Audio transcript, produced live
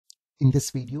In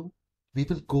this video, we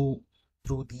will go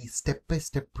through the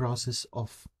step-by-step process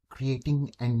of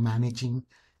creating and managing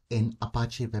an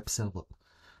Apache web server.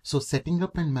 So setting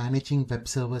up and managing web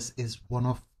servers is one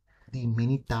of the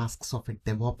many tasks of a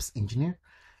DevOps engineer,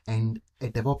 and a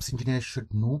DevOps engineer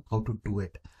should know how to do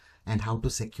it and how to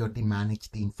securely manage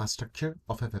the infrastructure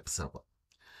of a web server.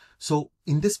 So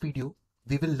in this video,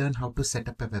 we will learn how to set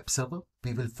up a web server.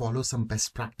 We will follow some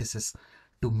best practices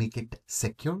to make it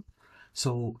secure.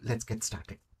 So let's get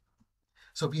started.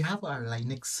 So we have our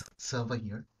Linux server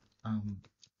here.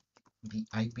 The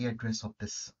IP address of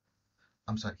this,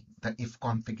 the if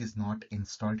config is not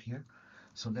installed here.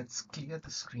 So let's clear the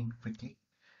screen quickly.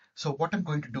 So what I'm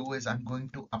going to do is I'm going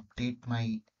to update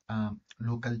my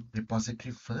local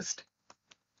repository first.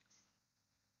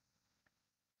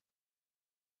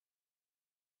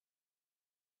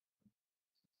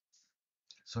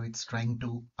 So it's trying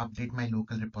to update my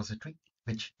local repository,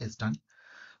 which is done.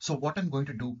 So what I'm going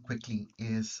to do quickly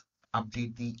is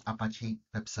update the Apache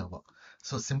web server.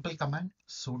 So simple command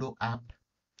sudo apt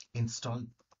install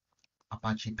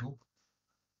Apache 2.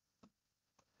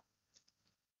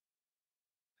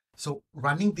 So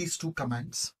running these two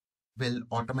commands will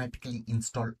automatically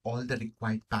install all the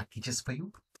required packages for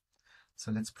you.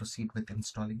 So let's proceed with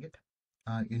installing it.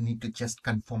 You need to just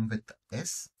confirm with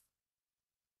S.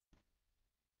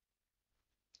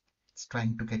 It's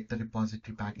trying to get the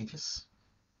repository packages.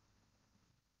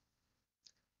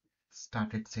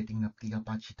 Started setting up the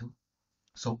Apache 2.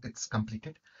 So it's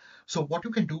completed. So what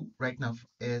you can do right now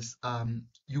is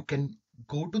you can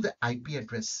go to the IP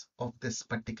address of this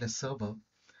particular server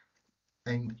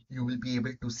and you will be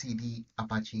able to see the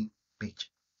Apache page.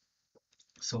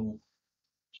 So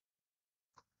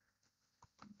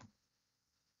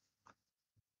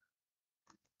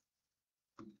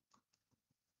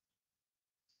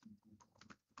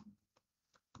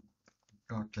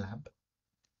 .lab,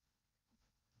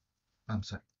 I'm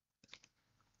sorry.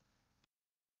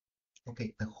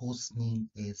 Okay, the host name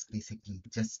is basically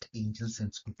just angels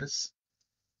and scooters.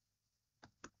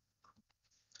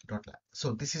 .lab.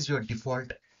 So this is your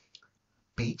default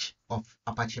page of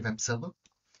Apache web server,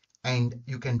 and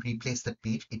you can replace that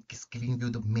page. It is giving you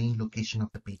the main location of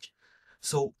the page.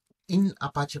 So in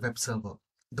Apache web server,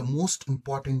 the most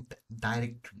important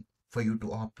directory for you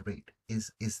to operate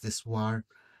is this var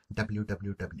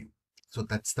www. So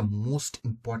that's the most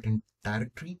important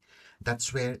directory.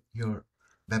 That's where your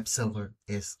web server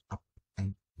is up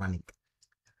and running.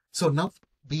 So now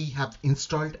we have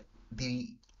installed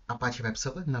the Apache web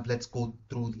server. Now let's go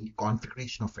through the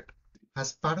configuration of it.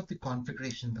 As part of the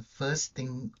configuration, the first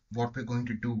thing what we're going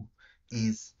to do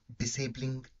is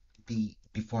disabling the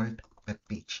default web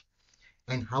page.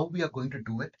 And how we are going to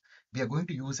do it, we are going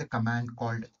to use a command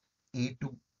called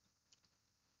a2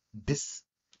 dis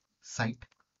site.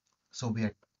 So we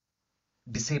are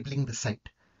disabling the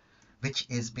site, which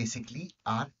is basically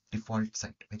our default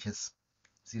site, which is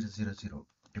 000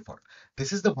 default.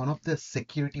 This is the one of the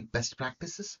security best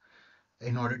practices.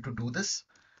 In order to do this,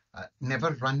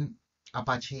 never run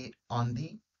Apache on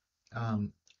the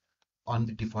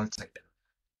default site.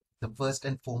 The first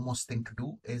and foremost thing to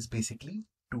do is basically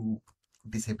to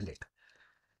disable it.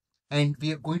 And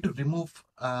we are going to remove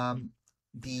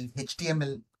the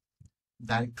HTML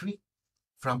directory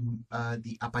from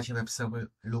the Apache web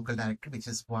server local directory, which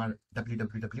is var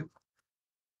www.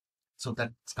 So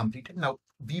that's completed. Now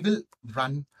we will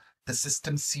run the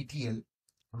systemctl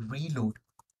reload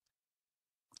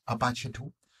Apache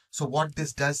 2. So what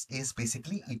this does is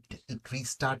basically it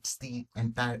restarts the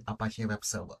entire Apache web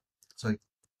server. So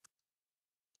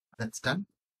that's done.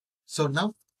 So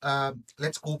now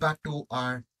let's go back to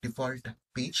our default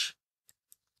page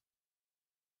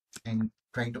and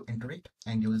try to enter it,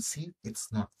 and you will see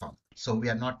it's not found. So we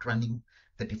are not running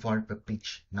the default web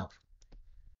page now.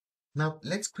 Now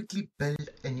let's quickly build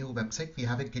a new website. We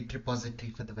have a Git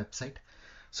repository for the website.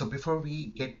 So before we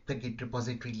get the Git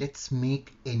repository, let's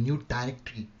make a new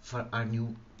directory for our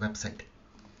new website.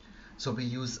 So we'll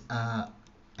use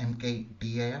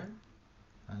mkdir.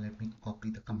 Let me copy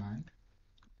the command.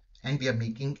 And we are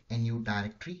making a new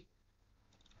directory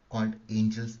called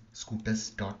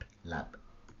angelscooters.lab.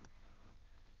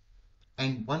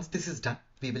 And once this is done,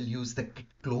 we will use the git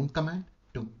clone command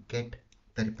to get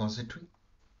the repository.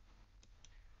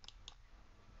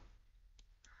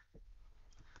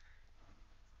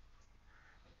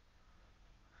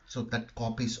 So that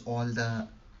copies all the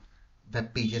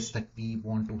web pages that we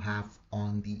want to have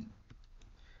on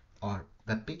our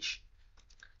web page.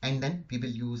 And then we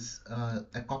will use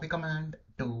a copy command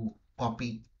to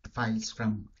copy the files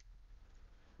from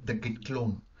the git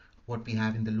clone, what we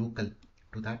have in the local,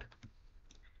 to that.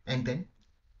 And then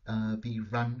we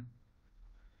run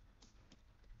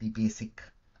the basic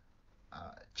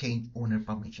change owner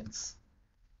permissions.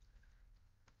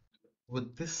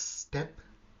 With this step,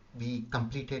 we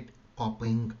completed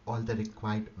copying all the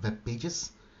required web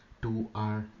pages to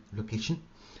our location.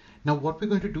 Now what we're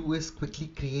going to do is quickly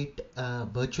create a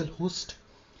virtual host.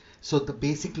 So the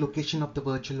basic location of the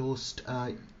virtual host,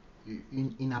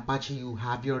 in Apache, you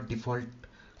have your default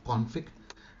config.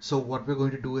 So what we're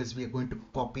going to do is we are going to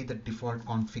copy the default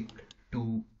config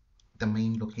to the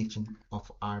main location of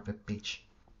our web page.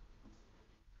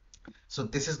 So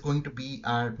this is going to be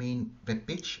our main web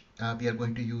page. We are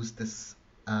going to use this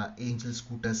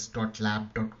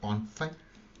angelscooters.lab.conf file.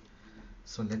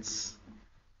 So let's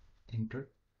enter.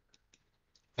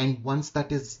 And once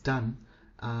that is done,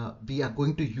 we are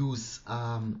going to use,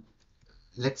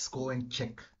 let's go and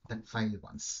check that file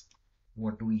once.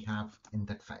 What do we have in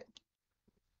that file?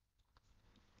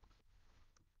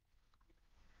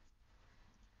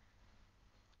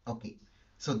 Okay,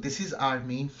 so this is our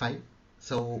main file.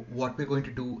 So what we're going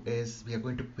to do is we are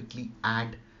going to quickly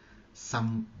add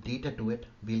some data to it.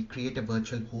 We'll create a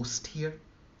virtual host here.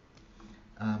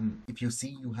 If you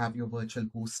see, you have your virtual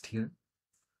host here.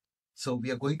 So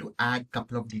we are going to add a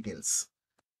couple of details.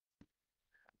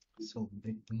 So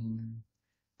let me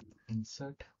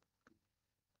insert.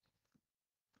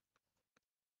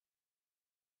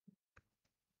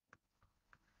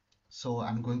 So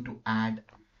I'm going to add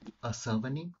a server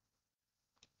name.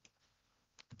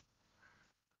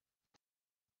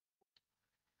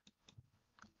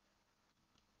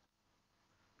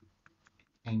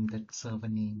 And that server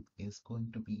name is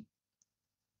going to be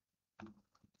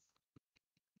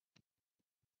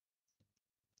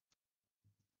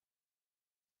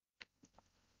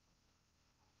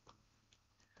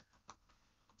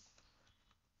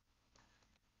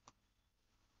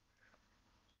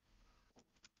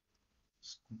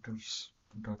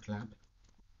scooters.lab.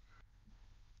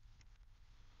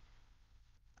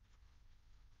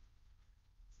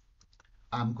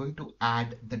 I'm going to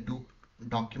add the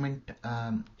document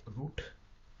root,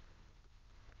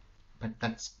 but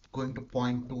that's going to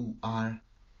point to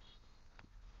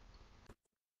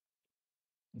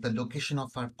the location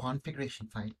of our configuration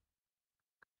file,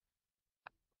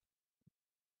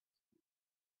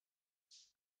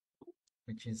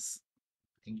 which is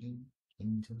again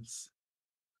angels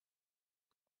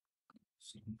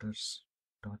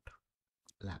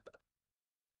scooters.lab.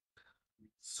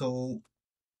 So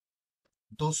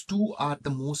those two are the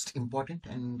most important,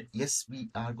 and yes, we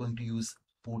are going to use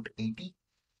port 80.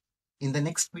 In the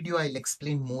next video, I'll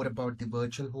explain more about the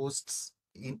virtual hosts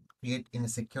create in a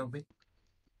secure way.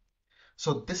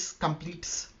 So this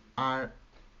completes our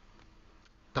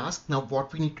task. Now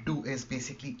what we need to do is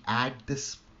basically add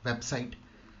this website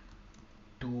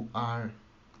to our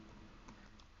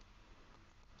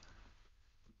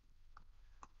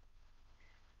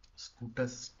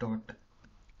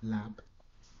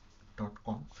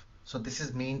scooters.lab.conf. So this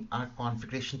is main our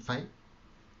configuration file,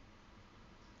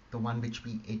 the one which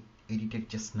we edited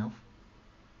just now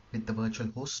with the virtual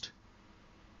host.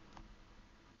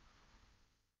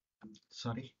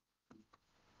 Sorry.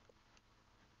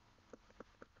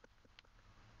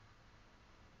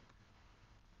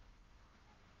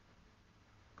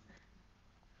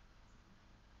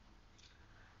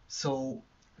 So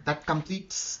that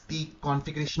completes the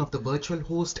configuration of the virtual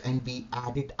host, and we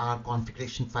added our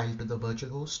configuration file to the virtual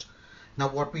host. Now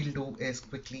what we'll do is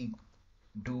quickly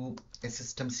do a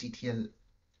systemctl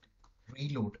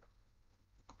reload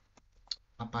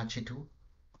Apache 2.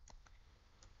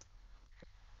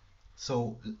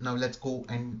 So now let's go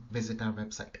and visit our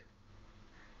website.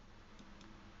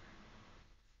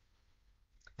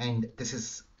 And this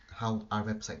is how our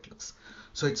website looks.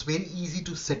 So it's very easy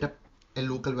to set up a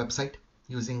local website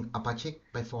using Apache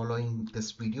by following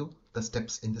this video, the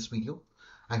steps in this video.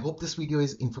 I hope this video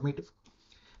is informative.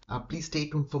 Please stay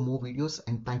tuned for more videos,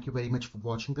 and thank you very much for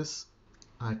watching this.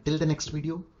 Till the next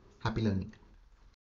video, happy learning.